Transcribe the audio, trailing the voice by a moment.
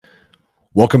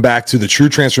Welcome back to the True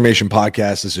Transformation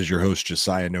Podcast. This is your host,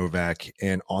 Josiah Novak.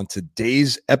 And on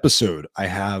today's episode, I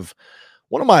have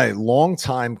one of my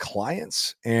longtime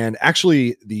clients and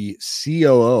actually the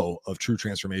COO of True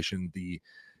Transformation, the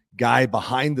guy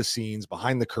behind the scenes,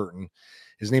 behind the curtain.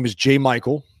 His name is Jay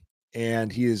Michael,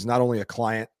 and he is not only a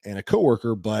client and a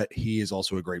coworker, but he is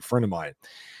also a great friend of mine.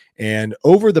 And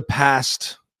over the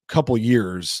past couple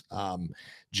years,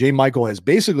 Jay Michael has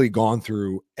basically gone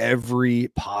through every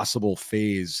possible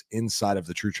phase inside of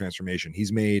the True Transformation.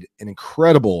 He's made an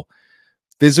incredible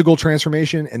physical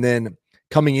transformation, and then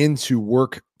coming into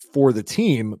work for the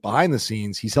team behind the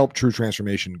scenes, he's helped True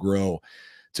Transformation grow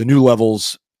to new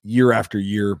levels year after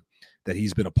year that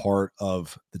he's been a part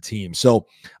of the team. So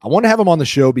I want to have him on the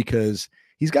show because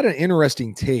he's got an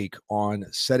interesting take on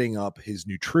setting up his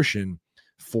nutrition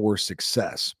for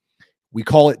success. We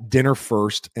call it dinner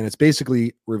first, and it's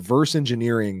basically reverse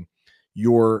engineering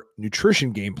your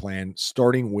nutrition game plan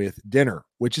starting with dinner,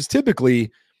 which is typically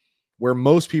where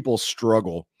most people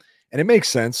struggle. And it makes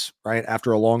sense, right?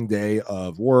 After a long day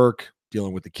of work,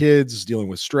 dealing with the kids, dealing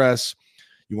with stress,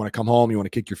 you want to come home, you want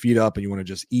to kick your feet up, and you want to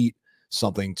just eat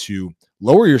something to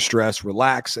lower your stress,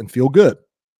 relax, and feel good.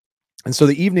 And so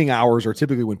the evening hours are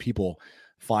typically when people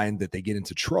find that they get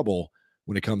into trouble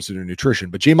when it comes to their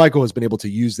nutrition. But Jay Michael has been able to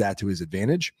use that to his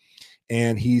advantage,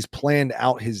 and he's planned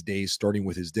out his days starting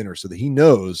with his dinner so that he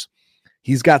knows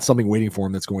he's got something waiting for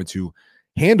him that's going to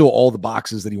handle all the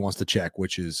boxes that he wants to check,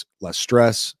 which is less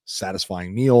stress,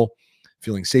 satisfying meal,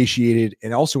 feeling satiated,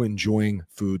 and also enjoying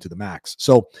food to the max.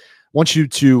 So I want you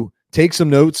to take some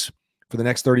notes for the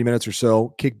next 30 minutes or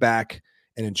so, kick back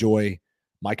and enjoy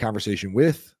my conversation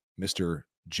with Mr.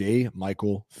 Jay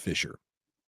Michael Fischer.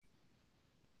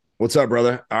 What's up,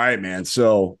 brother? All right, man.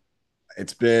 So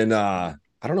it's been I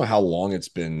don't know how long it's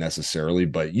been necessarily,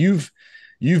 but you've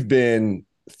been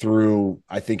through,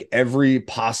 I think, every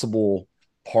possible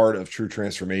part of True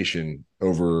Transformation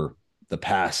over the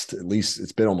past, at least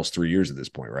it's been almost 3 years at this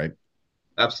point, right?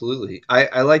 Absolutely.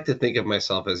 I like to think of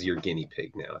myself as your guinea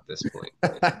pig now at this point.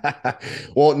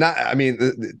 Well,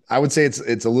 I would say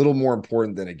it's a little more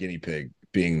important than a guinea pig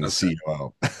being the Okay.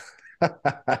 COO.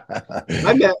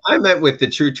 I meant with the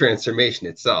true transformation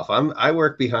itself. I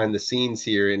work behind the scenes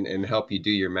here and help you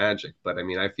do your magic. But I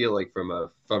mean, I feel like from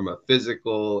a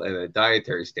physical and a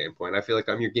dietary standpoint, I feel like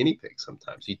I'm your guinea pig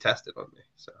sometimes. You test it on me.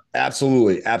 So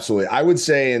Absolutely, absolutely. I would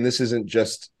say, and this isn't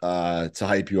just to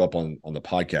hype you up on the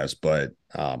podcast, but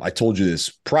I told you this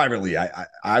privately.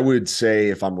 I would say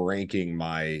if I'm ranking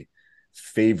my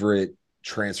favorite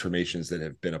transformations that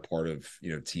have been a part of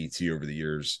TT over the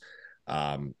years,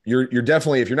 you're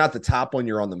definitely, if you're not the top one,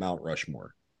 you're on the Mount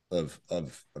Rushmore of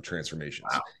transformations.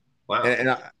 wow.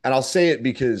 And I'll say it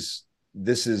because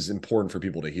this is important for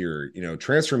people to hear.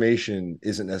 Transformation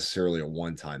isn't necessarily a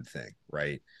one-time thing,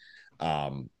 right?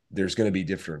 There's going to be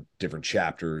different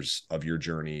chapters of your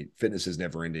journey. Fitness is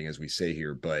never ending, as we say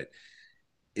here, but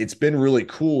it's been really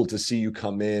cool to see you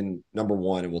come in, number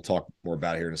one, and we'll talk more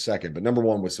about it here in a second, but number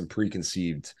one, with some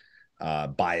preconceived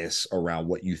bias around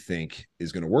what you think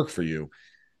is going to work for you.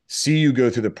 See you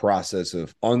go through the process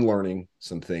of unlearning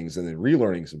some things and then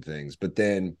relearning some things, but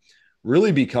then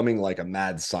really becoming like a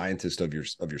mad scientist of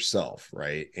yourself,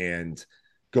 right? And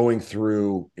going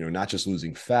through, not just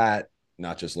losing fat,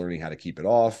 not just learning how to keep it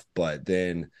off, but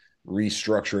then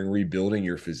restructuring, rebuilding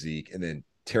your physique, and then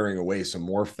tearing away some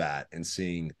more fat and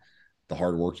seeing the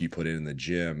hard work you put in the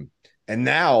gym. And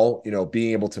now,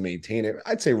 being able to maintain it,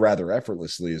 I'd say rather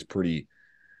effortlessly, is pretty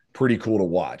cool to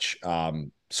watch.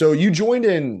 So you joined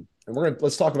in, and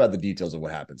let's talk about the details of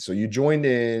what happened. So you joined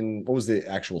in, what was the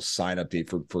actual sign up date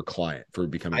for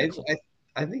becoming a client?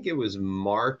 I think it was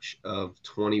March of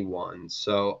 21.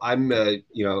 So I'm a,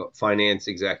 finance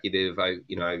executive. I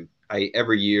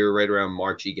every year right around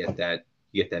March, you get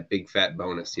that big fat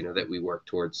bonus, that we work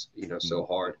towards, so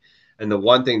hard. And the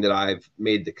one thing that I've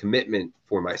made the commitment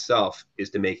for myself is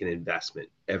to make an investment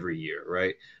every year,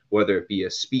 right? Whether it be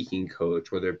a speaking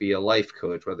coach, whether it be a life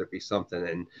coach, whether it be something.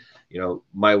 And,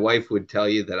 my wife would tell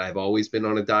you that I've always been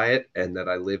on a diet and that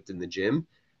I lived in the gym.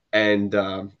 And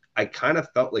I kind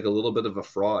of felt like a little bit of a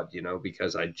fraud,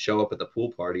 because I'd show up at the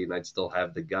pool party and I'd still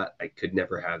have the gut. I could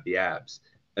never have the abs.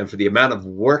 And for the amount of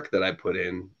work that I put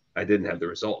in, I didn't have the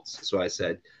results. So I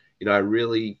said, I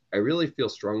really feel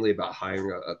strongly about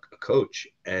hiring a coach.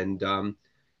 And,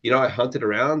 I hunted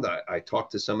around. I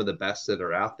talked to some of the best that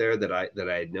are out there that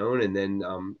I had known. And then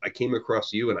I came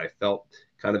across you, and I felt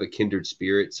kind of a kindred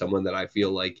spirit, someone that I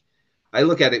feel like I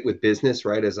look at it with business,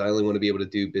 right? As I only want to be able to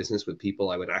do business with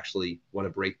people I would actually want to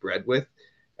break bread with.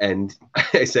 And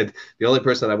I said, the only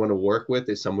person I want to work with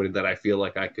is somebody that I feel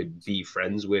like I could be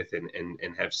friends with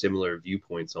and have similar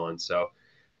viewpoints on. So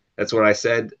that's what I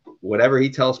said. Whatever he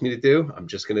tells me to do, I'm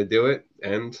just going to do it.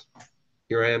 And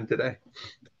here I am today.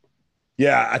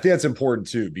 Yeah, I think that's important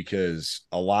too, because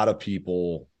a lot of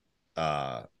people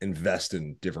invest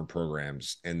in different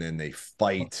programs and then they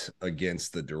fight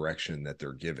against the direction that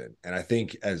they're given. And I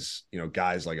think, as you know,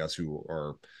 guys like us who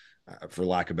are, for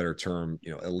lack of a better term,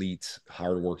 elite,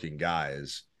 hardworking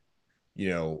guys,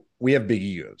 we have big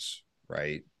egos,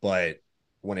 right? But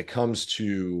when it comes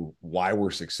to why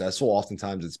we're successful,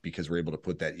 oftentimes it's because we're able to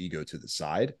put that ego to the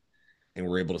side and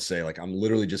we're able to say, like, I'm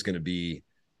literally just going to be,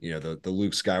 the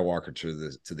Luke Skywalker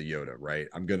to the Yoda, right?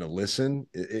 I'm going to listen.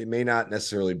 It may not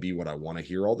necessarily be what I want to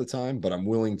hear all the time, but I'm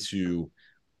willing to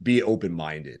be open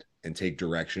minded and take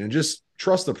direction and just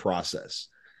trust the process.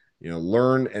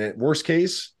 Learn, and at worst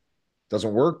case,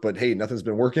 doesn't work, but hey, nothing's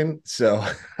been working, so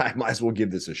I might as well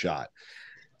give this a shot.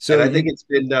 And So I think it's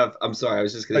been, I'm sorry, I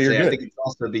was just oh, going to you're say, I good. think it's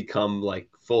also become like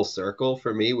full circle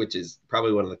for me, which is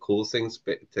probably one of the coolest things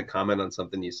to comment on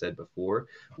something you said before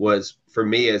was for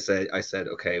me, as I said,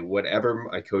 okay, whatever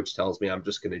my coach tells me, I'm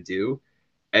just going to do.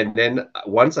 And then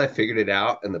once I figured it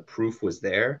out and the proof was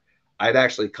there, I'd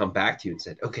actually come back to you and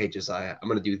said, okay, Josiah, I'm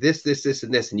going to do this, this, this,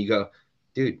 and this. And you go,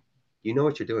 dude, you know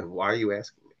what you're doing. Why are you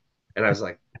asking me? And I was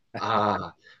like,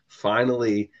 ah,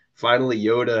 finally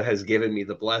Yoda has given me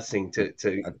the blessing I've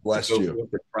to blessed go you. forth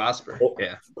and prosper. Oh,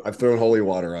 Yeah. I've thrown holy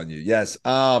water on you. Yes.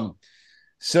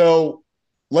 So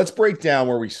let's break down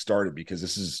where we started, because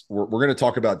this is we're going to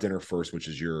talk about dinner first, which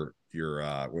is your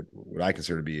what I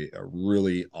consider to be a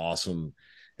really awesome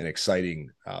and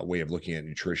exciting way of looking at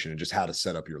nutrition and just how to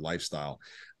set up your lifestyle.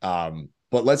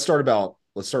 But let's start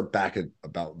back at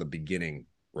about the beginning,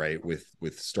 right? With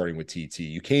starting with TT.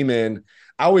 You came in.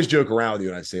 I always joke around with you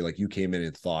and I say, like, you came in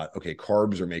and thought, okay,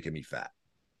 carbs are making me fat,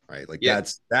 right? Like Yeah.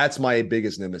 that's my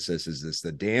biggest nemesis, is this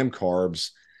the damn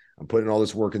carbs. I'm putting all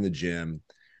this work in the gym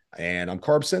and I'm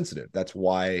carb sensitive. That's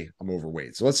why I'm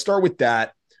overweight. So let's start with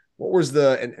that. What was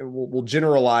and we'll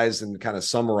generalize and kind of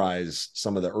summarize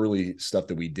some of the early stuff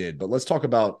that we did, but let's talk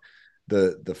about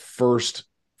the first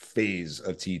phase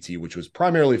of TT, which was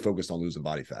primarily focused on losing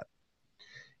body fat.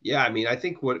 Yeah, I mean, I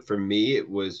think what for me it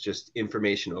was just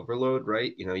information overload,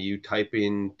 right? You type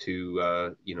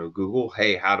into Google,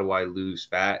 hey, how do I lose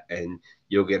fat? And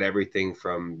you'll get everything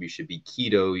from you should be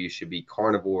keto, you should be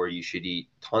carnivore, you should eat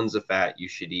tons of fat, you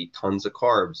should eat tons of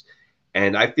carbs.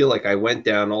 And I feel like I went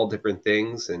down all different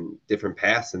things and different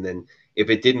paths, and then if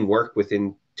it didn't work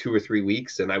within 2 or 3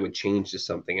 weeks, then I would change to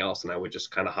something else and I would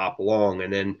just kind of hop along.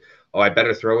 And then, oh, I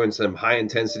better throw in some high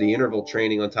intensity interval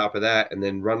training on top of that and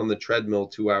then run on the treadmill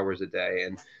 2 hours a day.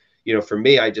 And, for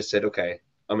me, I just said, okay,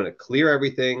 I'm going to clear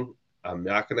everything. I'm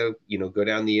not going to, go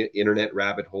down the internet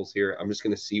rabbit holes here. I'm just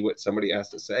going to see what somebody has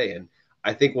to say. And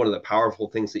I think one of the powerful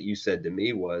things that you said to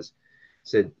me was,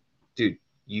 said, dude,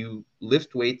 you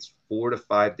lift weights 4 to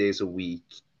 5 days a week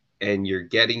and you're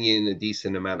getting in a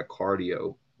decent amount of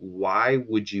cardio. Why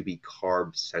would you be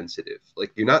carb sensitive?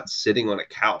 Like, you're not sitting on a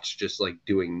couch just like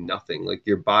doing nothing. Like,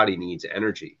 your body needs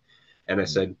energy. And I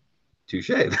said, touche,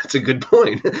 that's a good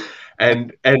point.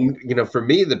 And for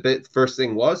me, first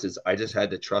thing is I just had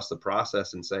to trust the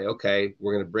process and say, okay,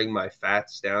 we're going to bring my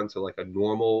fats down to like a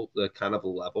normal kind of a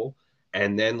level,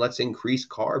 and then let's increase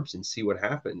carbs and see what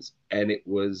happens. And it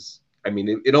was, I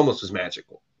mean, it almost was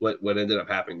magical. What ended up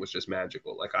happening was just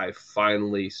magical. Like, I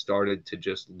finally started to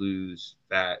just lose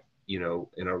fat, in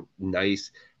a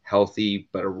nice, healthy,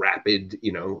 but a rapid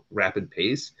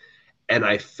pace. And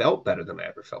I felt better than I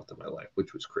ever felt in my life,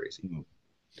 which was crazy.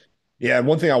 Yeah, and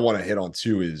one thing I want to hit on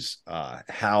too is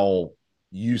how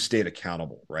you stayed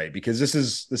accountable, right? Because this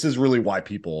is really why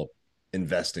people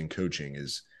invest in coaching,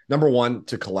 is number one,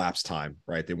 to collapse time,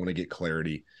 right? They want to get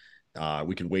clarity.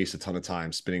 We can waste a ton of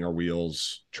time spinning our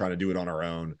wheels trying to do it on our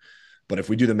own. But if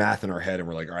we do the math in our head and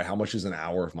we're like, all right, how much is an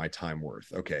hour of my time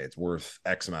worth? Okay, it's worth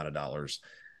X amount of dollars.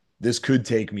 This could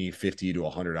take me 50 to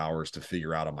 100 hours to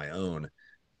figure out on my own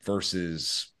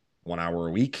versus 1 hour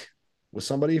a week with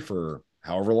somebody for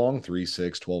however long, 3,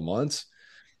 6, 12 months.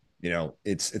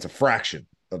 It's a fraction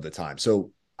of the time.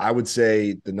 So I would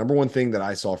say the number one thing that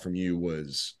I saw from you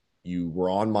was you were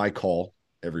on my call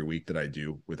every week that I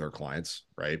do with our clients,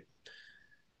 right?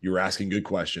 You were asking good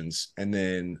questions, and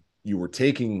then you were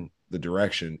taking the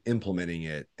direction, implementing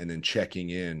it, and then checking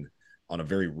in on a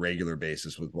very regular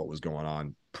basis with what was going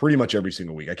on pretty much every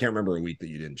single week. I can't remember a week that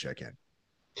you didn't check in.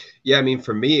 Yeah, I mean,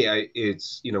 for me,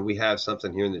 it's we have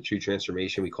something here in the True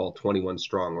Transformation we call 21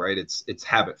 Strong, right? It's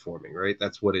habit forming, right?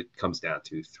 That's what it comes down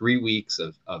to. 3 weeks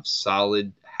of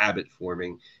solid habit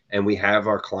forming, and we have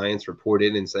our clients report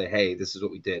in and say, hey, this is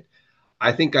what we did.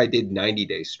 I think I did 90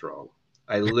 days strong.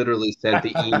 I literally sent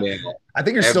the email I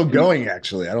think you're still every going,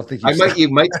 actually. I don't think I you've might stopped. you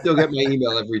might still get my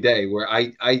email every day where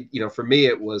for me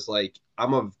it was like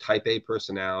I'm a type A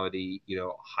personality,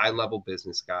 high level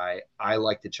business guy. I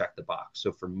like to check the box.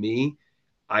 So for me,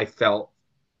 I felt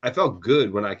I felt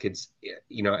good when I could,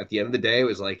 at the end of the day, it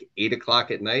was like 8 o'clock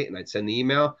at night and I'd send the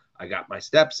email. I got my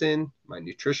steps in, my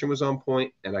nutrition was on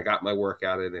point, and I got my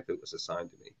workout in if it was assigned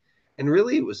to me. And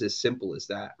really, it was as simple as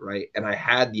that, right? And I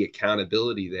had the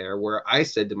accountability there where I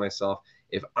said to myself,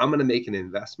 if I'm going to make an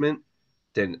investment,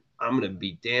 then I'm going to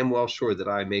be damn well sure that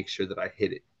I make sure that I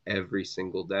hit it every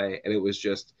single day. And it was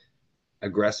just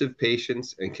aggressive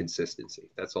patience and consistency.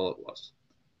 That's all it was.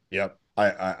 Yep.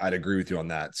 I'd agree with you on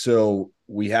that. So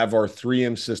we have our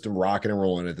 3M system rocking and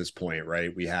rolling at this point,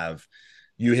 right? We have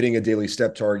you hitting a daily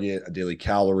step target, a daily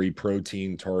calorie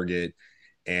protein target,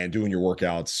 and doing your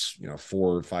workouts,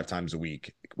 4 or 5 times a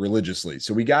week religiously.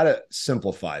 So we got to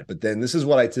simplify it. But then this is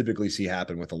what I typically see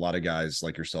happen with a lot of guys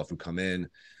like yourself who come in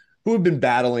who have been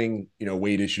battling,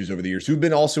 weight issues over the years, who've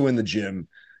been also in the gym,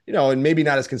 and maybe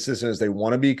not as consistent as they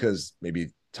want to be because maybe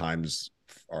times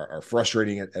are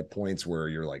frustrating at points where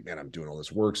you're like, man, I'm doing all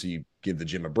this work. So you give the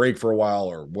gym a break for a while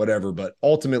or whatever. But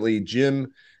ultimately,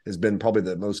 gym has been probably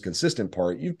the most consistent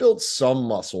part. You've built some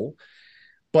muscle,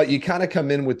 but you kind of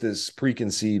come in with this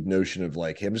preconceived notion of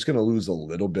like, hey, I'm just going to lose a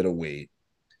little bit of weight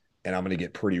and I'm going to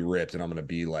get pretty ripped and I'm going to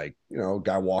be like,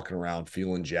 guy walking around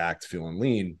feeling jacked, feeling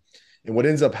lean. And what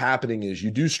ends up happening is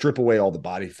you do strip away all the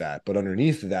body fat, but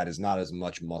underneath that is not as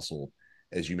much muscle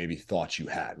as you maybe thought you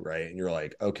had, right? And you're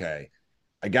like, okay,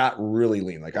 I got really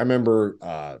lean. Like I remember,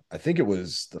 I think it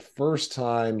was the first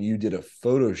time you did a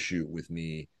photo shoot with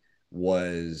me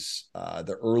was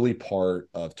the early part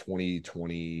of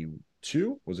 2022.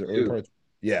 Was it early Dude, part?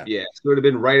 Yeah. yeah, so it would have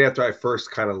been right after I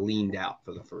first kind of leaned out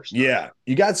for the first time. Yeah,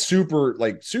 you got super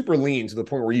lean to the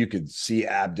point where you could see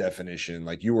ab definition.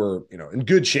 Like you were, in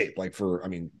good shape. Like I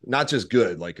mean, not just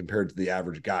good, like compared to the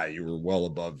average guy, you were well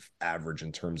above average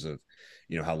in terms of,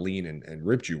 how lean and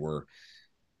ripped you were.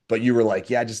 But you were like,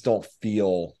 yeah, I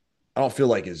don't feel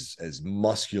like as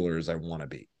muscular as I want to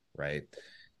be, right?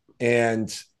 And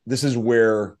this is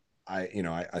where I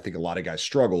think a lot of guys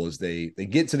struggle is they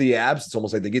get to the abs. It's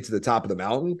almost like they get to the top of the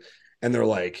mountain, and they're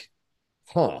like,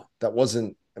 it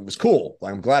was cool.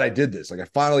 Like, I'm glad I did this. Like I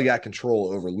finally got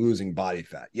control over losing body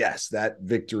fat. Yes, that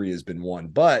victory has been won,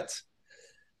 but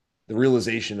the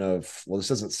realization of, well, this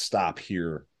doesn't stop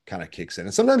here kind of kicks in.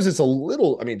 And sometimes it's a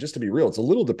little, I mean, just to be real, it's a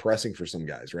little depressing for some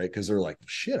guys, right? Because they're like,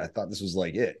 shit, I thought this was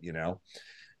like it.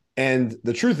 And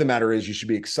the truth of the matter is you should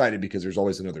be excited because there's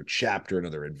always another chapter,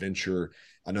 another adventure,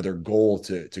 another goal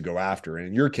to go after. And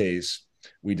in your case,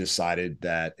 we decided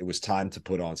that it was time to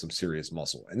put on some serious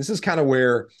muscle. And this is kind of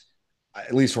where,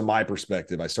 at least from my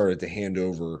perspective, I started to hand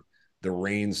over the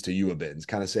reins to you a bit and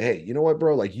kind of say, hey, you know what,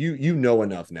 bro? Like you know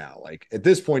enough now. Like at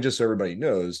this point, just so everybody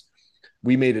knows,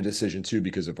 we made a decision too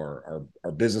because of our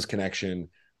business connection,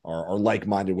 our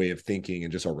like-minded way of thinking,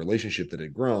 and just our relationship that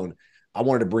had grown. I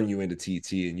wanted to bring you into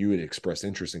TT, and you had expressed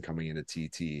interest in coming into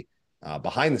TT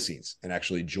behind the scenes and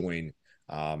actually join,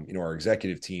 our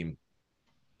executive team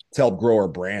to help grow our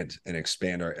brand and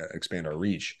expand our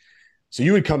reach. So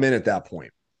you would come in at that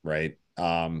point, right?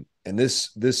 And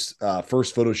this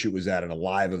first photo shoot was at a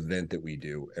live event that we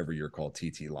do every year called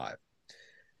TT Live.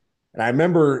 And I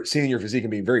remember seeing your physique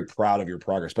and being very proud of your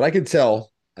progress. But I could tell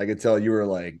you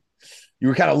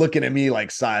were kind of looking at me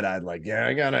like side eyed, like, yeah,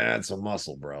 I gotta add some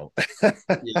muscle, bro.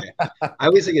 Yeah. I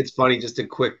always think it's funny, just a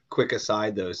quick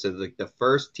aside though. So like the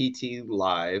first TT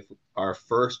Live, our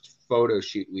first photo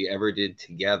shoot we ever did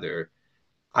together,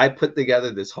 I put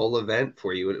together this whole event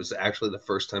for you, and it was actually the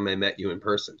first time I met you in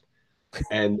person.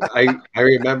 And I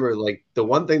remember like the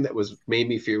one thing that was made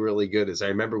me feel really good is I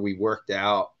remember we worked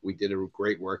out, we did a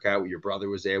great workout. Your brother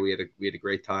was there. We had a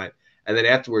great time. And then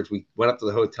afterwards we went up to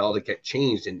the hotel to get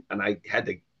changed, and I had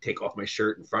to take off my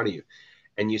shirt in front of you.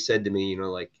 And you said to me,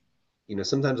 like,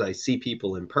 sometimes I see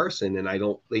people in person and I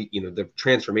don't, the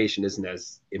transformation isn't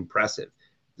as impressive.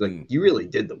 Like Mm, you really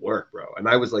did the work, bro. And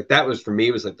I was like, that was for me,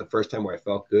 it was like the first time where I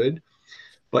felt good.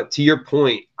 But to your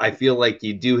point, I feel like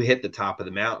you do hit the top of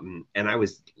the mountain, and I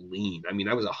was lean. I mean,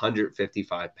 I was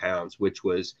 155 pounds, which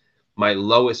was my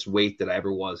lowest weight that I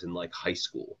ever was in like high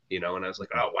school, and I was like,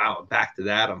 oh, wow, I'm back to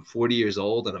that. I'm 40 years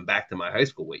old and I'm back to my high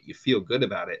school weight. You feel good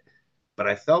about it. But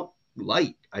I felt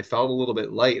light. I felt a little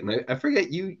bit light. And I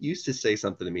forget, you used to say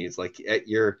something to me. It's like at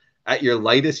your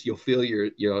lightest, you'll feel you're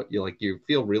like, you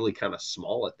feel really kind of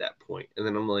small at that point. And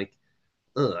then I'm like,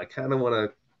 I kind of want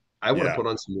to, I want to yeah. put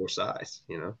on some more size.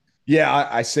 Yeah,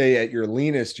 I say at your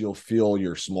leanest, you'll feel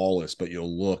your smallest, but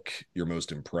you'll look your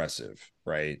most impressive,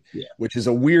 right? Yeah. Which is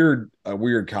a weird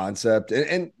concept.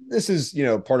 And this is,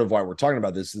 part of why we're talking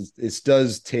about this is this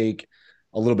does take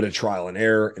a little bit of trial and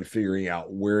error and figuring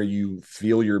out where you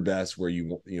feel your best, where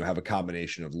you have a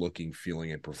combination of looking,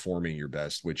 feeling, and performing your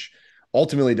best, which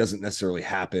ultimately doesn't necessarily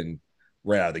happen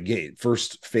right out of the gate.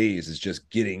 First phase is just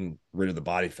getting rid of the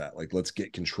body fat. Like, let's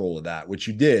get control of that, which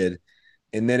you did,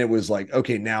 and then it was like,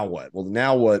 okay, now what? Well,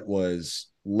 now what was,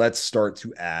 let's start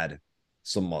to add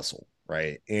some muscle,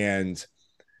 right? And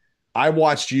I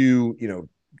watched you,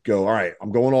 go, all right,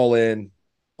 I'm going all in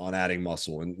on adding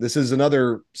muscle. And this is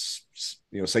another,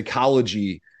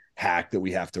 psychology hack that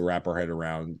we have to wrap our head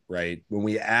around, right? When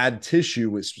we add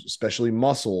tissue, especially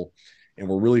muscle, and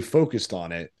we're really focused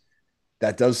on it,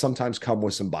 that does sometimes come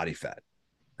with some body fat,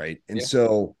 right? And Yeah.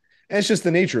 so, and it's just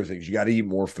the nature of things. You got to eat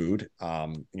more food.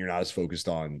 And you're not as focused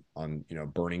on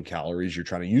burning calories. You're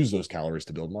trying to use those calories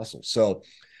to build muscle. So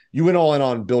you went all in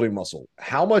on building muscle.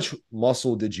 How much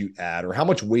muscle did you add, or how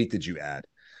much weight did you add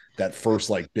that first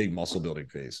like big muscle building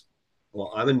phase?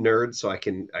 Well, I'm a nerd, so I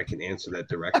can answer that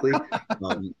directly.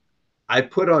 Um, I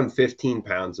put on 15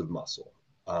 pounds of muscle,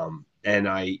 and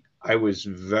I was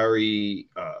very,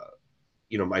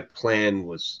 my plan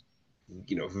was,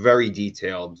 very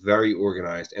detailed, very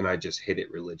organized, and I just hit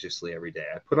it religiously every day.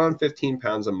 I put on 15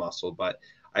 pounds of muscle, but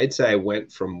I'd say I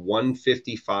went from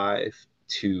 155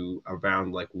 to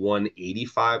around like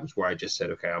 185, where I just said,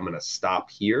 okay, I'm going to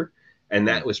stop here. And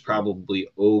that was probably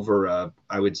over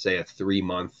I would say a 3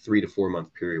 month, 3 to 4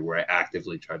 month period where I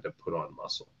actively tried to put on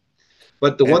muscle.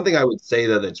 But the And one thing I would say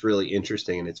though that's really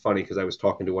interesting, and it's funny because I was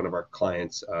talking to one of our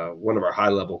clients, one of our high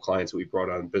level clients that we brought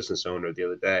on, business owner, the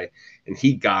other day, and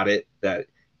he got it that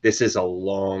this is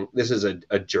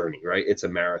a journey, right? It's a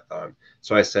marathon.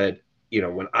 So I said,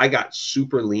 when I got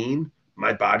super lean,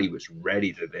 my body was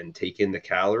ready to then take in the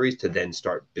calories to then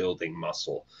start building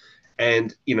muscle.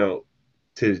 And,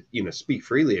 to, speak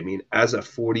freely, I mean, as a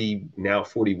 40, now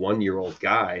 41-year-old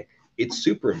guy, it's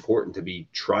super important to be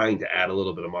trying to add a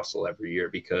little bit of muscle every year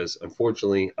because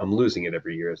unfortunately I'm losing it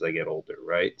every year as I get older,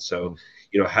 right? So,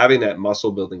 having that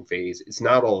muscle building phase, it's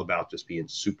not all about just being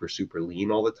super, super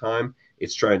lean all the time.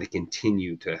 It's trying to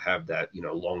continue to have that,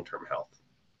 long-term health.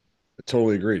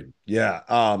 totally agreed. Yeah.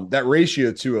 That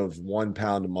ratio too of 1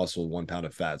 pound of muscle, 1 pound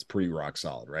of fat is pretty rock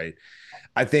solid, right?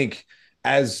 I think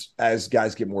as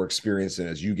guys get more experience and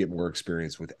as you get more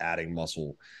experience with adding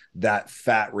muscle, that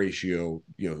fat ratio,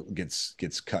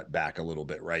 gets cut back a little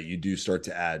bit, right? You do start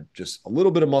to add just a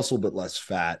little bit of muscle, but less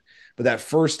fat. But that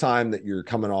first time that you're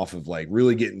coming off of like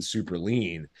really getting super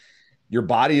lean, your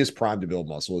body is primed to build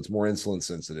muscle. It's more insulin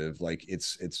sensitive. Like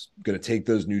it's going to take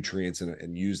those nutrients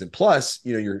and use them. Plus,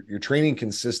 you're training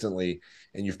consistently,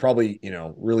 and you've probably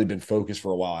really been focused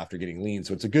for a while after getting lean.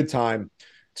 So it's a good time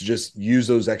to just use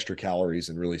those extra calories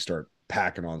and really start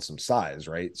packing on some size,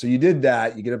 right? So you did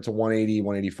that. You get up to 180,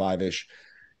 185 ish.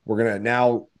 We're gonna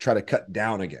now try to cut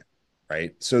down again,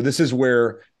 right? So this is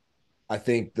where I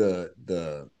think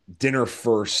the dinner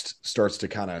first starts to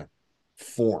kind of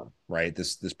form, right?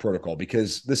 This protocol,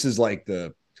 because this is like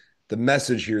the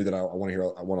message here that I want to hear.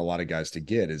 I want a lot of guys to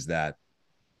get is that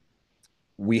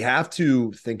we have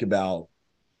to think about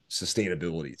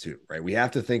sustainability too, right? We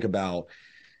have to think about,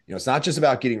 it's not just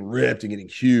about getting ripped and getting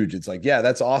huge. It's like, yeah,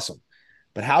 that's awesome.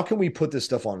 But how can we put this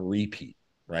stuff on repeat,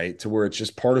 right? To where it's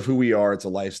just part of who we are. It's a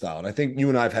lifestyle. And I think you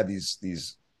and I have had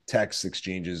these text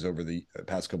exchanges over the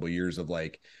past couple of years of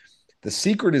like, the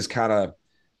secret is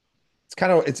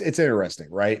it's interesting,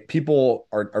 right? People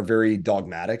are very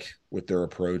dogmatic with their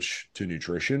approach to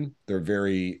nutrition. They're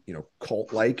very,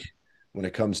 cult like when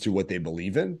it comes to what they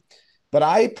believe in. But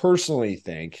I personally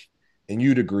think, and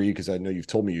you'd agree because I know you've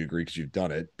told me you agree because you've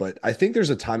done it, but I think there's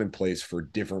a time and place for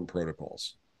different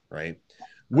protocols, right?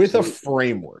 With a Absolutely.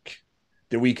 framework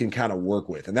that we can kind of work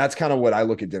with. And that's kind of what I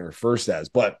look at dinner first as.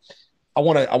 But I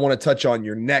want to touch on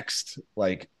your next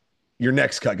cut,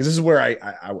 because this is where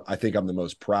I think I'm the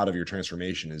most proud of your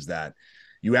transformation, is that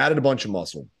you added a bunch of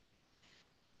muscle,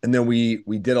 and then we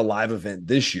did a live event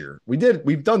this year.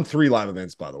 We've done 3 live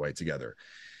events, by the way, together.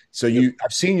 So Yep.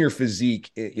 I've seen your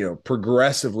physique,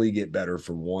 progressively get better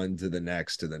from one to the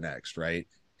next, right?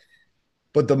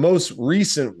 But the most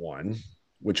recent one,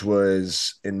 which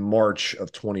was in March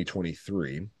of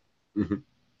 2023, Hmm.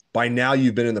 by now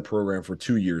you've been in the program for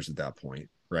 2 years at that point,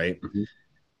 right? Hmm.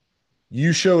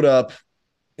 You showed up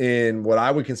in what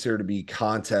I would consider to be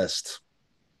contest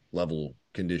level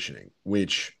conditioning,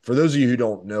 which for those of you who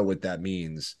don't know what that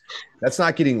means, that's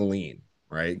not getting lean,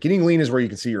 right? Getting lean is where you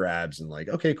can see your abs and like,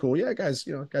 okay, cool. Yeah, guys,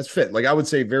 guys fit. Like I would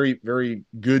say very, very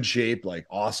good shape, like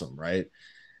awesome, right?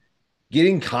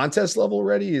 Getting contest level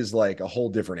ready is like a whole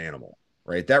different animal,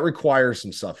 right? That requires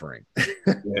some suffering.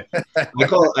 Yeah.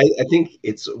 I think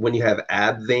it's when you have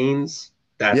ab veins,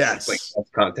 Yes. that's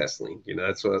contest lean.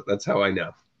 That's how I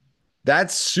know.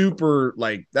 That's super,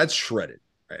 like that's shredded.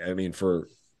 I mean, for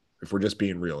if we're just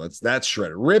being real, that's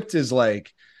shredded. Ripped is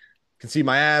like, can see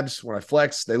my abs when I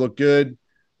flex, they look good.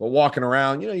 But walking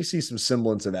around, you see some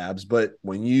semblance of abs. But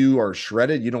when you are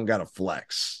shredded, you don't got to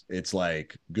flex. It's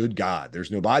like, good God,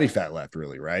 there's no body fat left,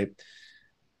 really, right?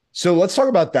 So let's talk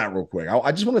about that real quick.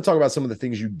 I just want to talk about some of the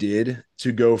things you did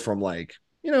to go from like,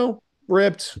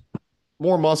 ripped,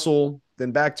 more muscle,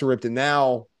 then back to ripped, and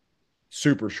now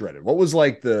super shredded. What was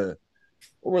like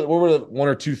what were the one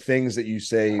or two things that you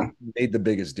say made the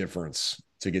biggest difference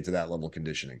to get to that level of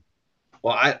conditioning?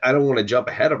 Well, I don't want to jump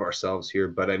ahead of ourselves here,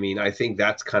 but I mean, I think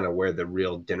that's kind of where the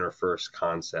real dinner first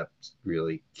concept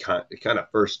really kind of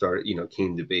first started,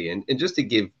 came to be. And just to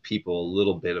give people a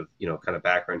little bit of, kind of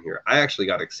background here, I actually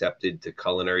got accepted to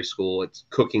culinary school.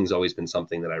 Cooking's always been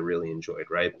something that I really enjoyed,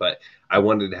 right? But I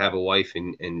wanted to have a wife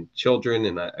and children,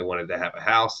 and I wanted to have a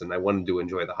house, and I wanted to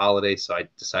enjoy the holidays. So I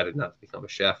decided not to become a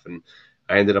chef, and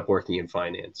I ended up working in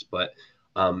finance. But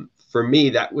for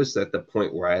me, that was at the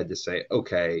point where I had to say,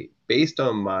 okay, based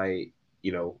on my,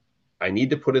 you know, I need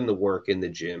to put in the work in the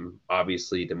gym,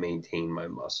 obviously, to maintain my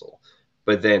muscle.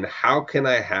 But then how can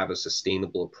I have a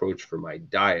sustainable approach for my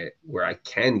diet where I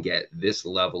can get this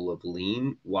level of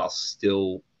lean while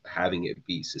still having it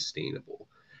be sustainable?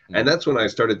 And Mm. that's when I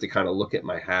started to kind of look at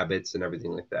my habits and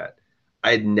everything like that.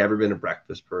 I had never been a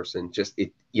breakfast person. Just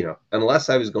it, unless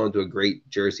I was going to a great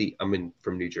Jersey,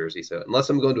 from New Jersey, so unless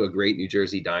I'm going to a great New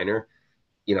Jersey diner,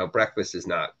 breakfast is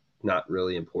not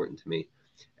really important to me.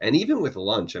 And even with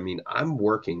lunch, I mean, I'm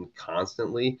working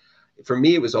constantly. For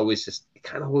me, it was always just it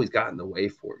kind of always got in the way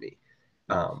for me.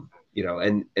 Mm.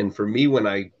 And for me, when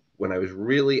I was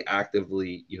really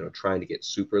actively, trying to get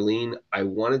super lean, I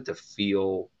wanted to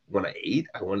feel when I ate,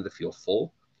 I wanted to feel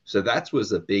full. So that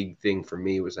was a big thing for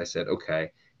me was I said,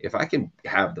 okay, if I can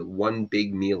have the one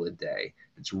big meal a day,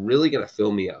 it's really going to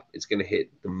fill me up. It's going to hit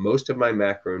the most of my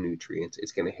macronutrients.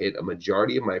 It's going to hit a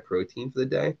majority of my protein for the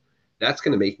day. That's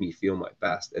going to make me feel my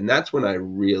best. And that's when I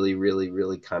really, really,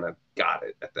 really kind of got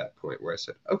it at that point where I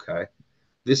said, okay,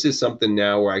 this is something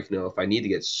now where I can know if I need to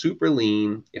get super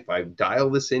lean, if I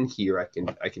dial this in here,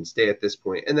 I can stay at this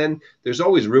point. And then there's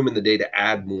always room in the day to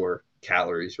add more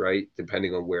calories, right?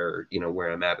 Depending on where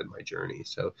I'm at in my journey.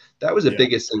 So that was the Yeah.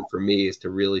 biggest thing for me is to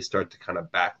really start to kind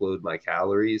of backload my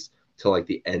calories till like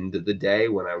the end of the day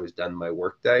when I was done my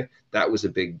work day. That was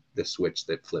the switch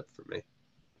that flipped for me.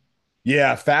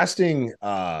 Yeah, fasting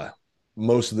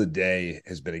most of the day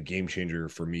has been a game changer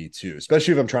for me too,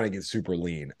 especially if I'm trying to get super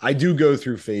lean. I do go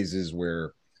through phases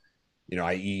where,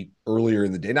 I eat earlier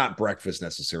in the day, not breakfast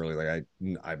necessarily. Like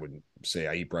I wouldn't say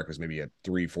I eat breakfast maybe at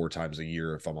 3, 4 times a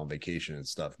year if I'm on vacation and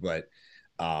stuff. But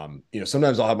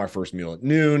sometimes I'll have my first meal at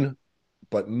noon,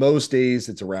 but most days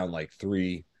it's around like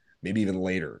 3, maybe even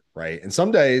later, right? And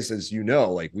some days, as you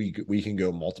know, like we can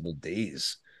go multiple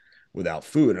days without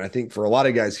food. And I think for a lot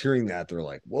of guys hearing that, they're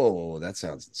like, whoa, that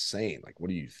sounds insane. Like, what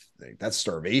do you think? That's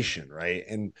starvation, right?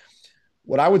 And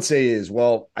what I would say is,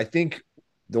 well, I think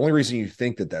the only reason you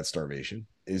think that that's starvation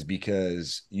is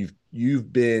because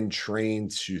you've been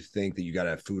trained to think that you got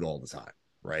to have food all the time,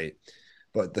 right?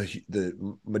 But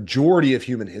the majority of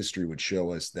human history would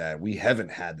show us that we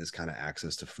haven't had this kind of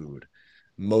access to food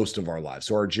most of our lives.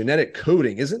 So our genetic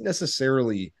coding isn't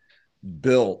necessarily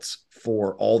built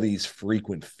for all these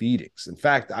frequent feedings. In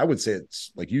fact, I would say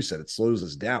it's like you said, it slows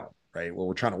us down, right? Where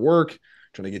we're trying to work,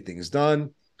 trying to get things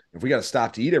done. If we got to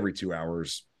stop to eat every 2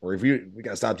 hours, or if we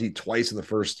got to stop to eat twice in the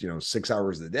first, 6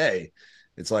 hours of the day,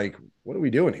 it's like, what are we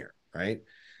doing here? Right.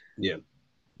 Yeah.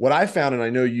 What I found, and I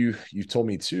know you've told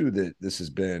me too that this has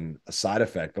been a side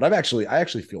effect, but I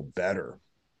actually feel better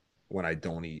when I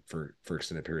don't eat for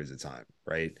extended periods of time,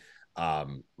 right? I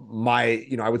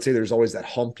would say there's always that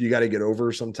hump you got to get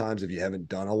over sometimes if you haven't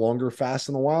done a longer fast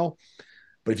in a while.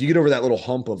 But if you get over that little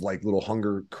hump of like little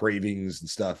hunger cravings and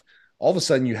stuff, all of a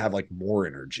sudden you have like more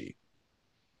energy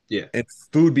Yeah. and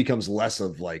food becomes less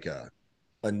of like a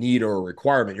need or a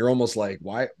requirement. You're almost like,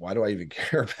 why do I even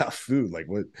care about food? Like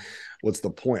what's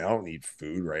the point? I don't need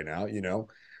food right now.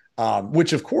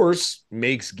 Which of course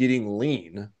makes getting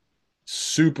lean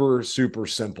super, super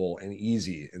simple and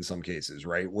easy in some cases,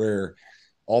 right? Where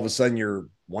all of a sudden your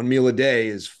one meal a day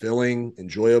is filling,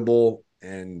 enjoyable,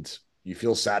 and you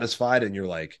feel satisfied. And you're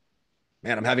like,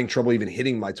 man, I'm having trouble even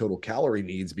hitting my total calorie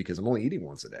needs because I'm only eating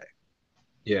once a day.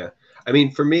 Yeah. I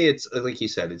mean, for me, it's like you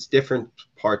said, it's different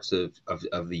parts of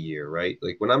the year, right?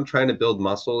 Like when I'm trying to build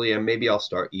muscle, yeah, maybe I'll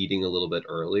start eating a little bit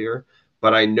earlier.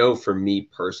 But I know for me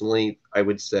personally, I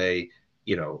would say,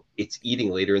 it's eating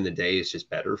later in the day is just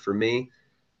better for me.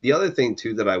 The other thing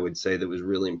too that I would say that was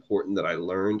really important that I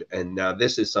learned, and now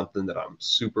this is something that I'm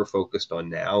super focused on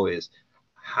now, is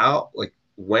how, like,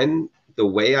 when the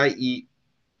way I eat,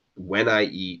 when I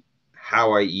eat,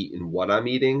 how I eat, and what I'm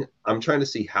eating, I'm trying to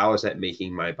see how is that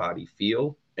making my body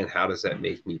feel and how does that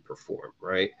make me perform,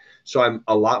 right? So I'm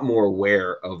a lot more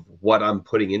aware of what I'm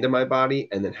putting into my body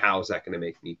and then how is that going to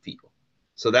make me feel.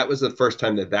 So that was the first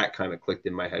time that that kind of clicked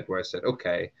in my head where I said,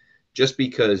 okay, just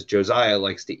because Josiah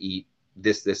likes to eat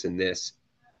this, and this,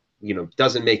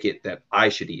 doesn't make it that I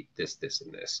should eat this,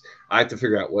 and this. I have to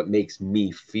figure out what makes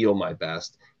me feel my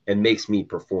best and makes me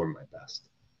perform my best.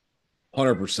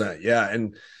 100%. Yeah.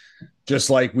 And just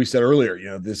like we said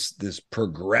earlier, this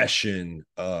progression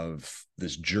of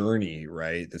this journey,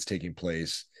 right, that's taking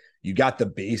place, you got the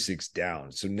basics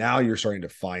down. So now you're starting to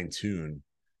fine tune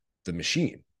the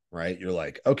machine, right? You're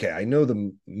like, okay, I know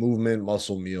the movement,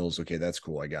 muscle, meals. Okay, that's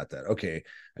cool. I got that. Okay,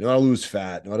 I know how to lose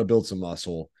fat, know how to build some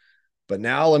muscle. But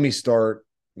now let me start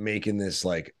making this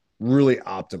like really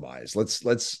optimized.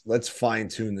 Let's fine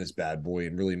tune this bad boy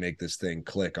and really make this thing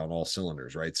click on all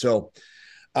cylinders, right?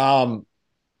 Um,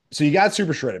 so you got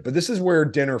super shredded, but this is where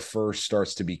dinner first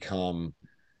starts to become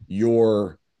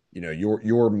your,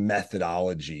 your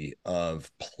methodology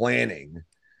of planning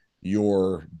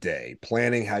your day,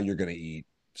 planning how you're going to eat,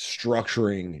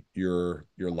 structuring your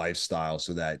lifestyle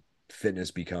so that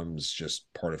fitness becomes just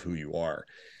part of who you are.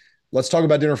 Let's talk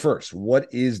about dinner first. What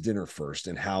is dinner first,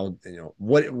 and how,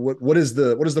 what is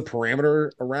the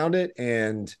parameter around it,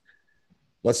 and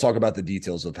let's talk about the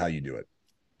details of how you do it.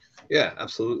 Yeah,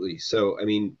 absolutely. So, I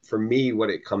mean, for me, what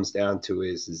it comes down to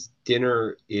is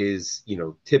dinner is,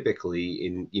 typically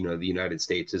in, the United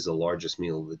States is the largest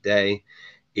meal of the day.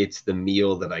 It's the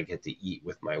meal that I get to eat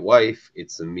with my wife.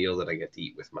 It's the meal that I get to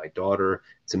eat with my daughter.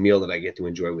 It's a meal that I get to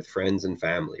enjoy with friends and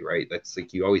family, right? That's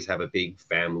like you always have a big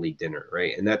family dinner,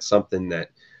 right? And that's something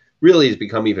that really has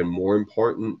become even more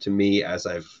important to me as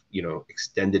I've,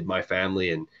 extended my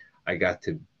family and I got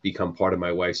to become part of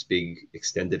my wife's big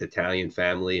extended Italian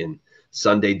family, and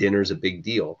Sunday dinner is a big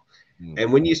deal. Mm.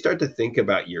 And when you start to think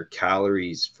about your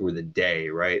calories for the day,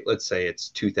 right? Let's say it's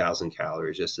 2,000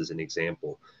 calories, just as an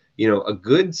example. A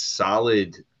good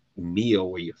solid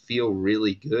meal where you feel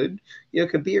really good,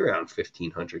 could be around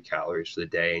 1,500 calories for the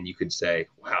day. And you could say,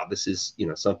 wow, this is,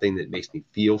 something that makes me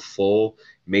feel full,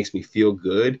 makes me feel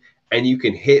good. And you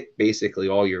can hit basically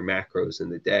all your macros in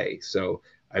the day. So,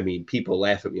 I mean, people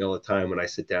laugh at me all the time when I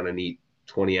sit down and eat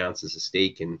 20 ounces of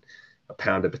steak and a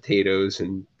pound of potatoes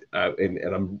and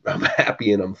I'm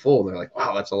happy and I'm full. And they're like,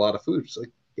 wow, that's a lot of food. It's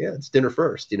like, yeah, it's dinner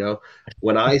first.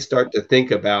 When I start to think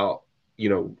about,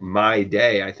 my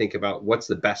day, I think about what's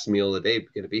the best meal of the day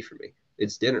going to be for me.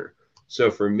 It's dinner.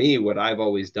 So for me, what I've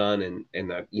always done,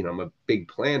 and I'm a big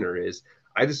planner, is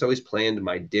I just always planned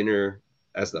my dinner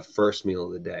as the first meal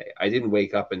of the day. I didn't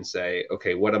wake up and say,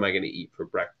 okay, what am I going to eat for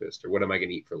breakfast or what am I going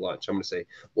to eat for lunch? I'm going to say,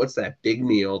 what's that big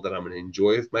meal that I'm going to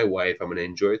enjoy with my wife? I'm going to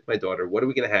enjoy with my daughter. What are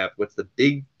we going to have? What's the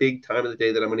big time of the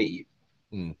day that I'm going to eat?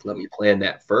 Mm. Let me plan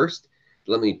that first.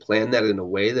 Let me plan that in a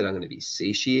way that I'm going to be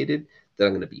satiated, that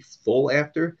I'm going to be full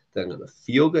after, that I'm going to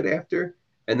feel good after.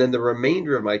 And then the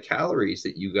remainder of my calories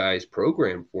that you guys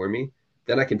program for me,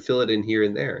 then I can fill it in here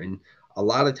and there. And a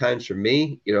lot of times for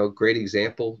me, great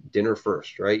example, dinner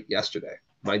first, right? Yesterday,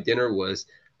 my dinner was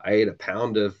I ate a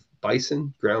pound of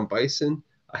bison, ground bison.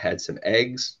 I had some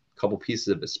eggs, a couple pieces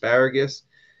of asparagus,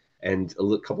 and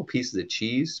a couple pieces of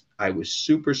cheese. I was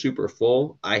super, super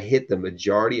full. I hit the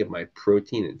majority of my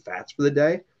protein and fats for the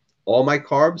day. All my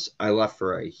carbs, I left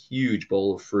for a huge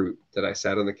bowl of fruit that I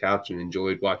sat on the couch and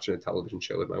enjoyed watching a television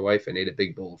show with my wife and ate a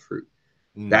big bowl of fruit.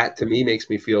 Mm. That to me makes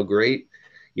me feel great.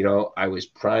 I was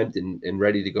primed and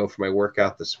ready to go for my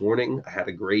workout this morning. I had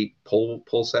a great pull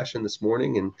session this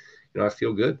morning, and I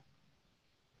feel good.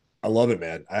 I love it,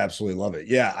 man. I absolutely love it.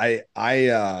 Yeah,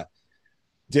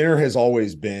 dinner has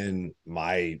always been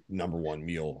my number one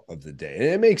meal of the day. And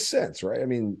it makes sense, right? I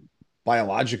mean,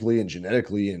 biologically and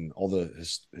genetically and all the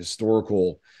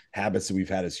historical habits that we've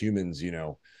had as humans,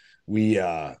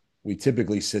 we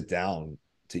typically sit down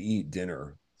to eat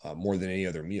dinner more than any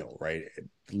other meal, right?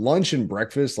 Lunch and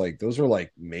breakfast, like those are like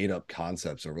made up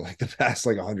concepts over like the past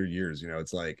like 100 years.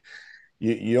 It's like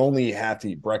you only have to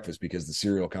eat breakfast because the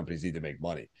cereal companies need to make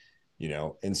money,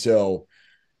 and so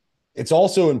it's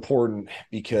also important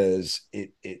because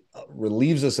it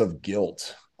relieves us of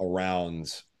guilt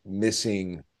around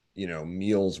missing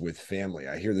meals with family.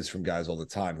 I hear this from guys all the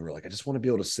time who are like, I just want to be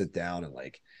able to sit down and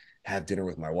like have dinner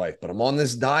with my wife, but I'm on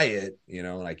this diet,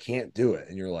 and I can't do it.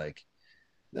 And you're like,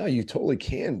 no, you totally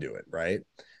can do it, right?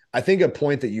 I think a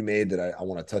point that you made that I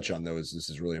want to touch on, though, is this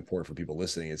is really important for people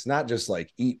listening. It's not just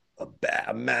like eat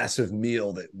a massive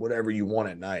meal that whatever you want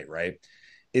at night, right?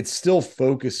 It's still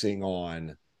focusing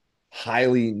on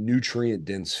highly nutrient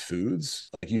dense foods.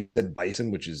 Like you said, bison,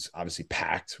 which is obviously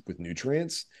packed with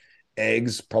nutrients.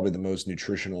 Eggs, probably the most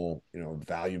nutritional,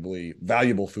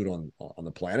 valuable food on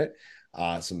the planet.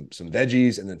 Some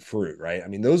veggies and then fruit, right? I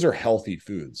mean, those are healthy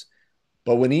foods.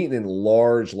 But when eaten in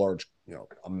large,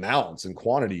 amounts and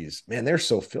quantities, man, they're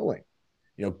so filling.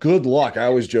 Good luck. I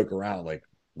always joke around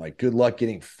like good luck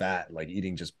getting fat, like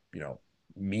eating just,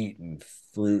 meat and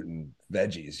fruit and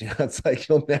veggies. It's like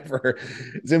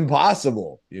it's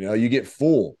impossible. You get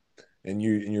full and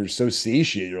you're so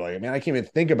satiated. You're like, man, I can't even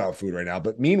think about food right now.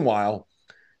 But meanwhile,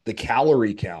 the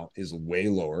calorie count is way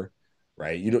lower,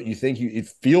 right? It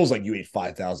feels like you ate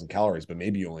 5,000 calories, but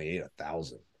maybe you only ate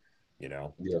 1,000, you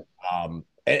know? Yeah.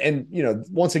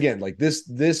 Once again, like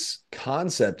this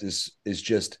concept is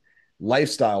just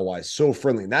lifestyle wise so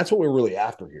friendly, and that's what we're really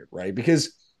after here, right?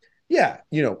 Because yeah,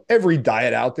 every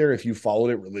diet out there, if you followed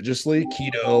it religiously,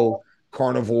 keto,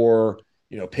 carnivore,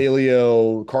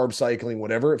 paleo, carb cycling,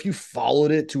 whatever, if you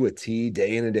followed it to a T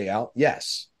day in and day out,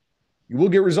 yes, you will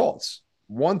get results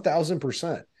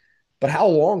 1,000%. But how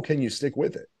long can you stick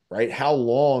with it, right? How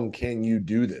long can you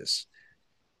do this?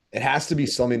 It has to be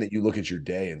something that you look at your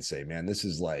day and say, man, this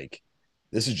is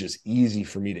just easy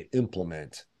for me to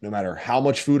implement no matter how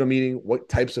much food I'm eating, what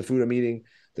types of food I'm eating.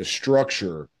 The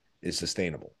structure is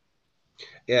sustainable.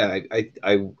 Yeah,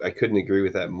 I couldn't agree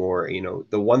with that more.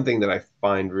 The one thing that I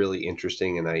find really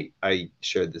interesting, and I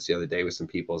shared this the other day with some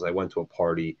people, is I went to a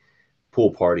party,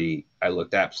 pool party. I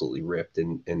looked absolutely ripped,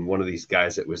 and one of these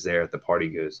guys that was there at the party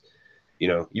goes,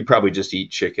 you probably just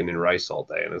eat chicken and rice all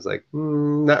day. And I was like,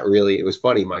 not really. It was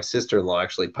funny. My sister-in-law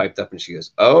actually piped up and she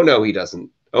goes, oh no, he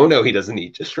doesn't. Oh no, he doesn't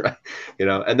eat just right.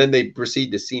 And then they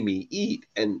proceed to see me eat.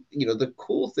 And the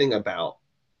cool thing about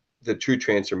the true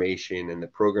transformation and the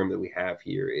program that we have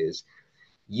here is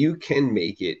you can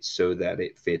make it so that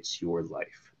it fits your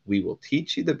life. We will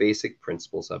teach you the basic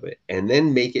principles of it and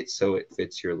then make it so it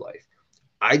fits your life.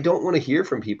 I don't want to hear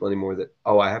from people anymore that,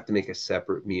 oh, I have to make a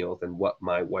separate meal than what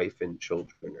my wife and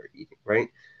children are eating, right?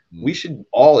 We Mm. should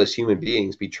all, as human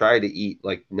beings, be trying to eat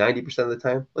like 90% of the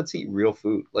time. Let's eat real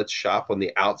food. Let's shop on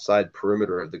the outside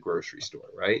perimeter of the grocery store,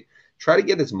 right? Try to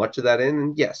get as much of that in.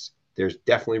 And yes, there's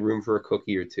definitely room for a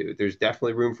cookie or two. There's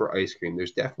definitely room for ice cream.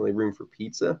 There's definitely room for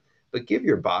pizza, but give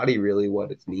your body really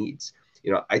what it needs.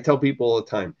 I tell people all the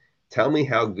time, tell me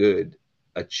how good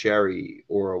a cherry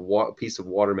or a piece of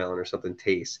watermelon or something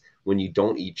tastes when you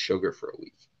don't eat sugar for a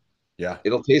week. Yeah.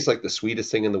 It'll taste like the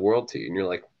sweetest thing in the world to you. And you're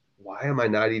like, why am I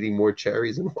not eating more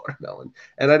cherries and watermelon?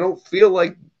 And I don't feel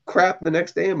like crap the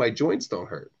next day and my joints don't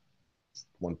hurt.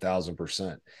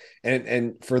 1,000%.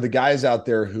 And for the guys out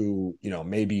there who,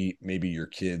 maybe your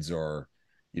kids are,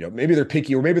 maybe they're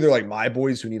picky, or maybe they're like my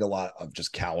boys who need a lot of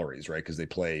just calories, right? Because they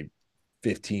play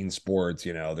 15 sports,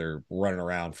 they're running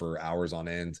around for hours on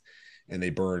end and they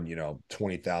burn,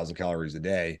 20,000 calories a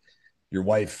day. Your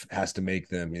wife has to make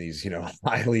them these,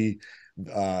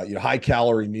 high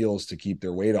calorie meals to keep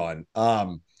their weight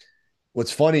on.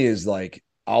 What's funny is like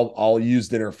I'll use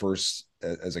dinner first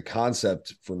as a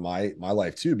concept for my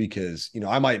life too, because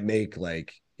I might make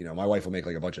like, my wife will make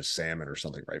like a bunch of salmon or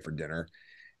something, right, for dinner.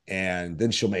 And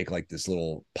then she'll make like this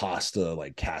little pasta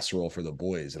like casserole for the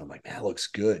boys. And I'm like, man, it looks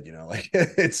good, like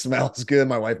it smells good.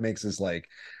 My wife makes this like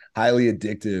highly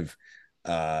addictive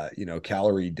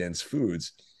calorie dense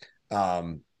foods.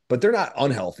 But they're not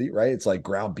unhealthy, right? It's like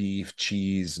ground beef,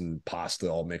 cheese, and pasta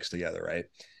all mixed together, right?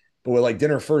 But with like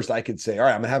dinner first, I could say, all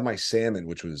right, I'm gonna have my salmon,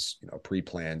 which was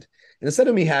pre-planned. And instead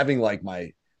of me having like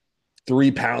my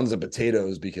 3 pounds of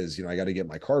potatoes because I got to get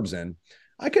my carbs in,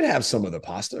 I could have some of the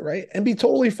pasta, right? And be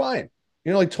totally fine.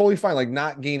 Like totally fine, like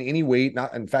not gain any weight,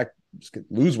 not in fact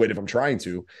lose weight if I'm trying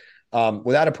to,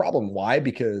 without a problem. Why?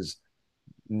 Because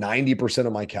 90%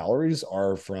 of my calories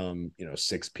are from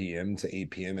 6 p.m. to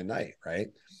 8 p.m. at night, right?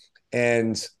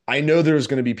 And I know there's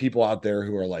going to be people out there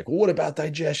who are like, well, what about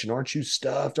digestion? Aren't you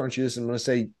stuffed? Aren't you this? And I'm going to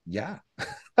say, yeah,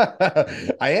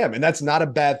 I am. And that's not a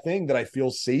bad thing that I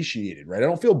feel satiated, right? I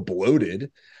don't feel bloated.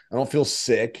 I don't feel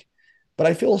sick, but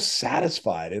I feel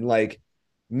satisfied. And like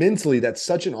mentally, that's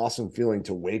such an awesome feeling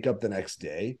to wake up the next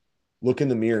day, look in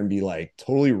the mirror and be like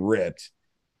totally ripped.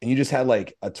 And you just had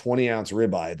like a 20-ounce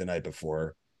ribeye the night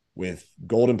before with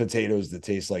golden potatoes that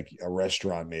taste like a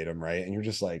restaurant made them, right? And you're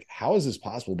just like, how is this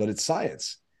possible? But it's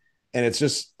science. And it's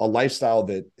just a lifestyle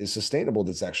that is sustainable,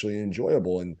 that's actually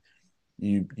enjoyable. And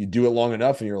you do it long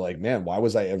enough and you're like, man, why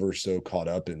was I ever so caught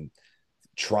up in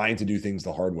trying to do things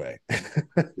the hard way.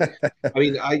 I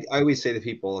mean, I always say to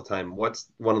people all the time, what's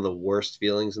one of the worst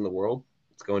feelings in the world?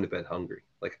 It's going to bed hungry.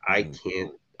 Like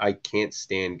Mhm. I can't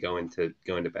stand going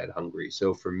to bed hungry.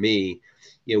 So for me,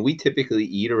 we typically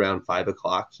eat around 5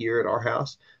 o'clock here at our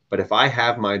house. But if I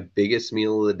have my biggest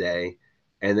meal of the day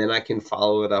and then I can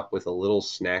follow it up with a little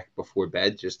snack before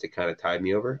bed just to kind of tide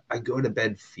me over, I go to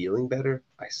bed feeling better,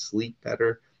 I sleep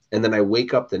better, and then I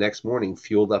wake up the next morning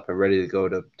fueled up and ready to go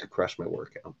to crush my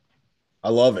workout. I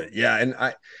love it. Yeah. And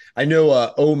I know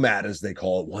OMAD, as they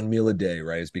call it, one meal a day,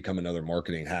 right? Has become another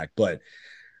marketing hack. But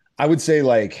I would say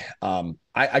like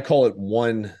I call it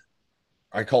one,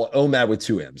 I call it OMAD with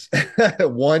two M's.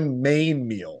 One main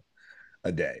meal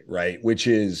a day, right? Which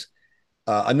is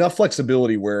enough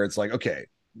flexibility where it's like, okay,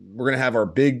 we're gonna have our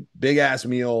big ass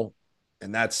meal,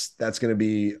 and that's gonna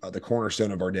be the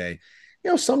cornerstone of our day.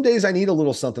 Some days I need a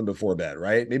little something before bed,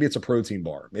 right? Maybe it's a protein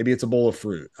bar, maybe it's a bowl of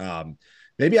fruit.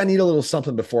 Maybe I need a little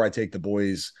something before I take the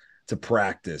boys to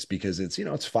practice because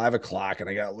it's 5 o'clock and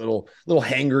I got a little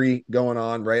hangry going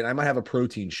on, right? I might have a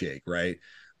protein shake, right?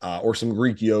 Or some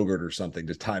Greek yogurt or something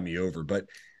to tie me over. But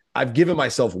I've given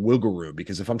myself wiggle room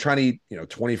because if I'm trying to eat,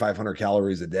 2,500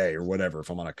 calories a day or whatever, if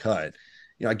I'm on a cut,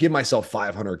 I give myself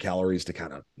 500 calories to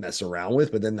kind of mess around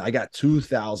with, but then I got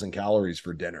 2,000 calories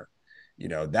for dinner.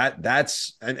 And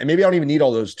maybe I don't even need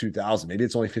all those 2,000. Maybe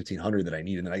it's only 1,500 that I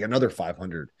need. And then I got another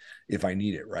 500 if I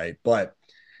need it. Right. But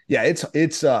yeah,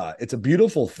 it's a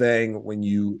beautiful thing when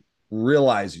you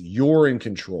realize you're in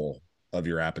control of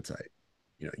your appetite.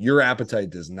 Your appetite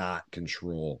does not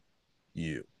control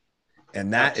you.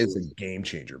 And that is a Absolutely. game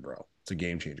changer, bro. It's a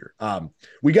game changer.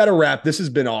 We got to wrap. This has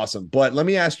been awesome. But let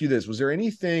me ask you this. Was there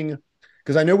anything,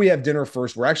 because I know we have dinner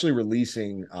first. We're actually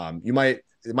releasing,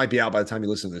 it might be out by the time you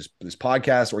listen to this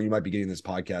podcast, or you might be getting this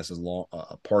podcast as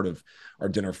a part of our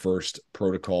dinner first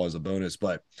protocol as a bonus.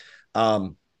 But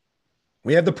um,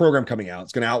 we have the program coming out.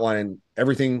 It's going to outline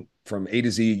everything from A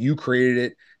to Z. You created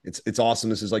it. It's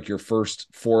awesome. This is like your first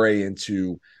foray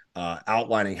into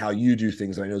outlining how you do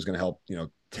things that I know is going to help,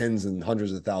 tens and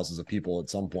hundreds of thousands of people at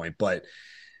some point. But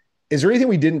is there anything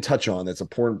we didn't touch on that's an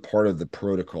important part of the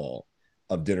protocol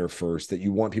of dinner first that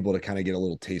you want people to kind of get a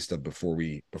little taste of before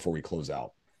we close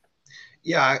out?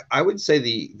 Yeah, I would say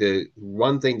the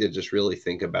one thing to just really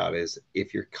think about is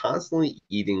if you're constantly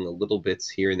eating little bits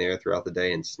here and there throughout the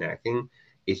day and snacking,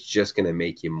 it's just going to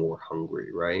make you more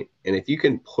hungry, right? And if you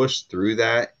can push through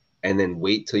that and then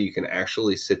wait till you can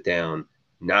actually sit down,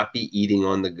 not be eating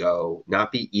on the go,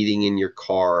 not be eating in your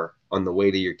car on the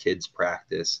way to your kids'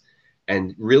 practice,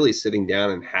 and really sitting down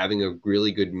and having a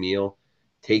really good meal,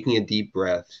 taking a deep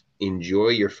breath, enjoy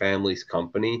your family's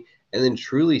company, and then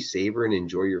truly savor and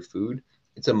enjoy your food,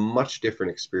 it's a much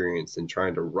different experience than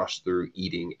trying to rush through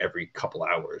eating every couple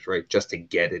hours, right? Just to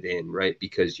get it in, right?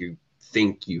 Because you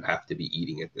think you have to be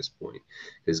eating at this point.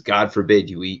 Because God forbid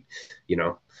you eat, you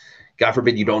know, God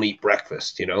forbid you don't eat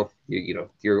breakfast,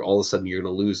 you're all of a sudden you're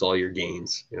going to lose all your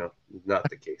gains, not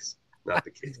the case, not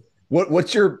the case.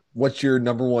 What's your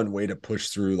number one way to push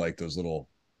through like those little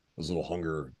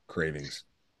hunger cravings?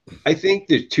 I think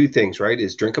there's two things, right?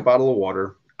 Is drink a bottle of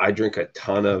water. I drink a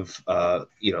ton of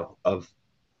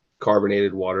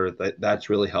carbonated water. That's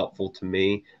really helpful to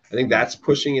me. I think that's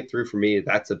pushing it through for me.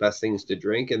 That's the best things to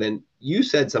drink. And then you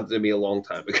said something to me a long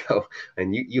time ago,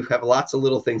 and you have lots of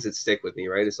little things that stick with me,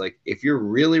 right? It's like if you're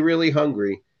really, really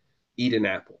hungry, eat an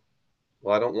apple.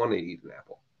 Well, I don't want to eat an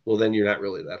apple. Well, then you're not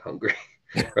really that hungry.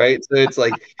 Right. So it's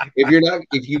like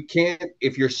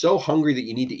if you're so hungry that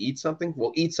you need to eat something,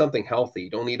 well, eat something healthy.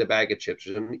 Don't eat a bag of chips.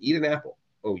 Just eat an apple.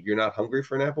 Oh, you're not hungry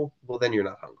for an apple? Well, then you're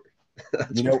not hungry. You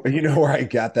That's know, really you know where I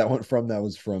got that one from? That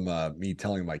was from me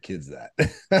telling my kids that.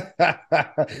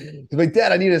 He's like,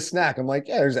 Dad, I need a snack. I'm like,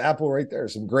 yeah, there's an apple right there,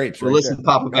 some grapes well. right there. Listen,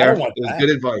 Papa I don't Bear, want it was that. good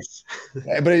advice.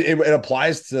 Yeah, but it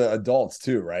applies to adults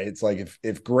too, right? It's like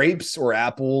if grapes or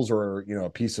apples or a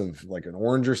piece of like an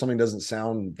orange or something doesn't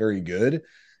sound very good,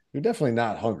 you're definitely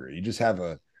not hungry. You just have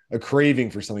a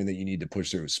craving for something that you need to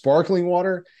push through. Sparkling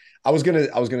water. I was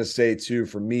gonna say too,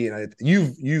 for me, and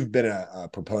you've been a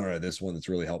proponent of this one that's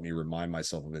really helped me remind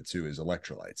myself of it too, is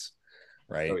electrolytes,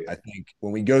 Oh right? yeah, I think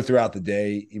when we go throughout the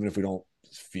day, even if we don't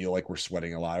feel like we're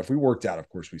sweating a lot, if we worked out, of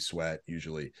course we sweat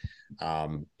usually.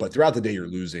 But throughout the day, you're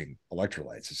losing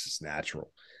electrolytes. It's just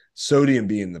natural. Sodium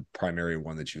being the primary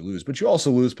one that you lose, but you also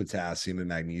lose potassium and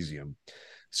magnesium.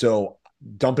 So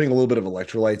dumping a little bit of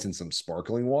electrolytes in some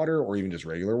sparkling water or even just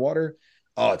regular water,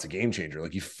 oh, it's a game changer.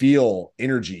 Like you feel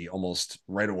energy almost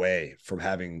right away from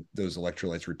having those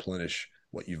electrolytes replenish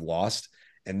what you've lost.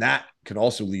 And that can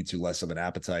also lead to less of an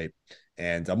appetite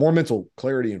and more mental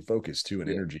clarity and focus too and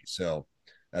yeah. energy. So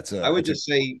I would that's a just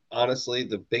say, honestly,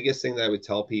 the biggest thing that I would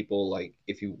tell people, like,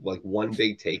 if you like, one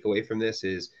big takeaway from this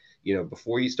is,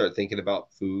 before you start thinking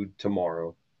about food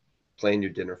tomorrow, plan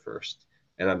your dinner first.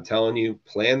 And I'm telling you,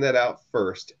 plan that out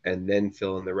first and then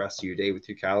fill in the rest of your day with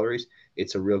your calories.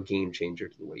 It's a real game changer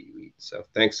to the way you eat. So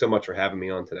thanks so much for having me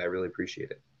on today. I really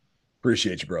appreciate it.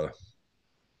 appreciate you, brother.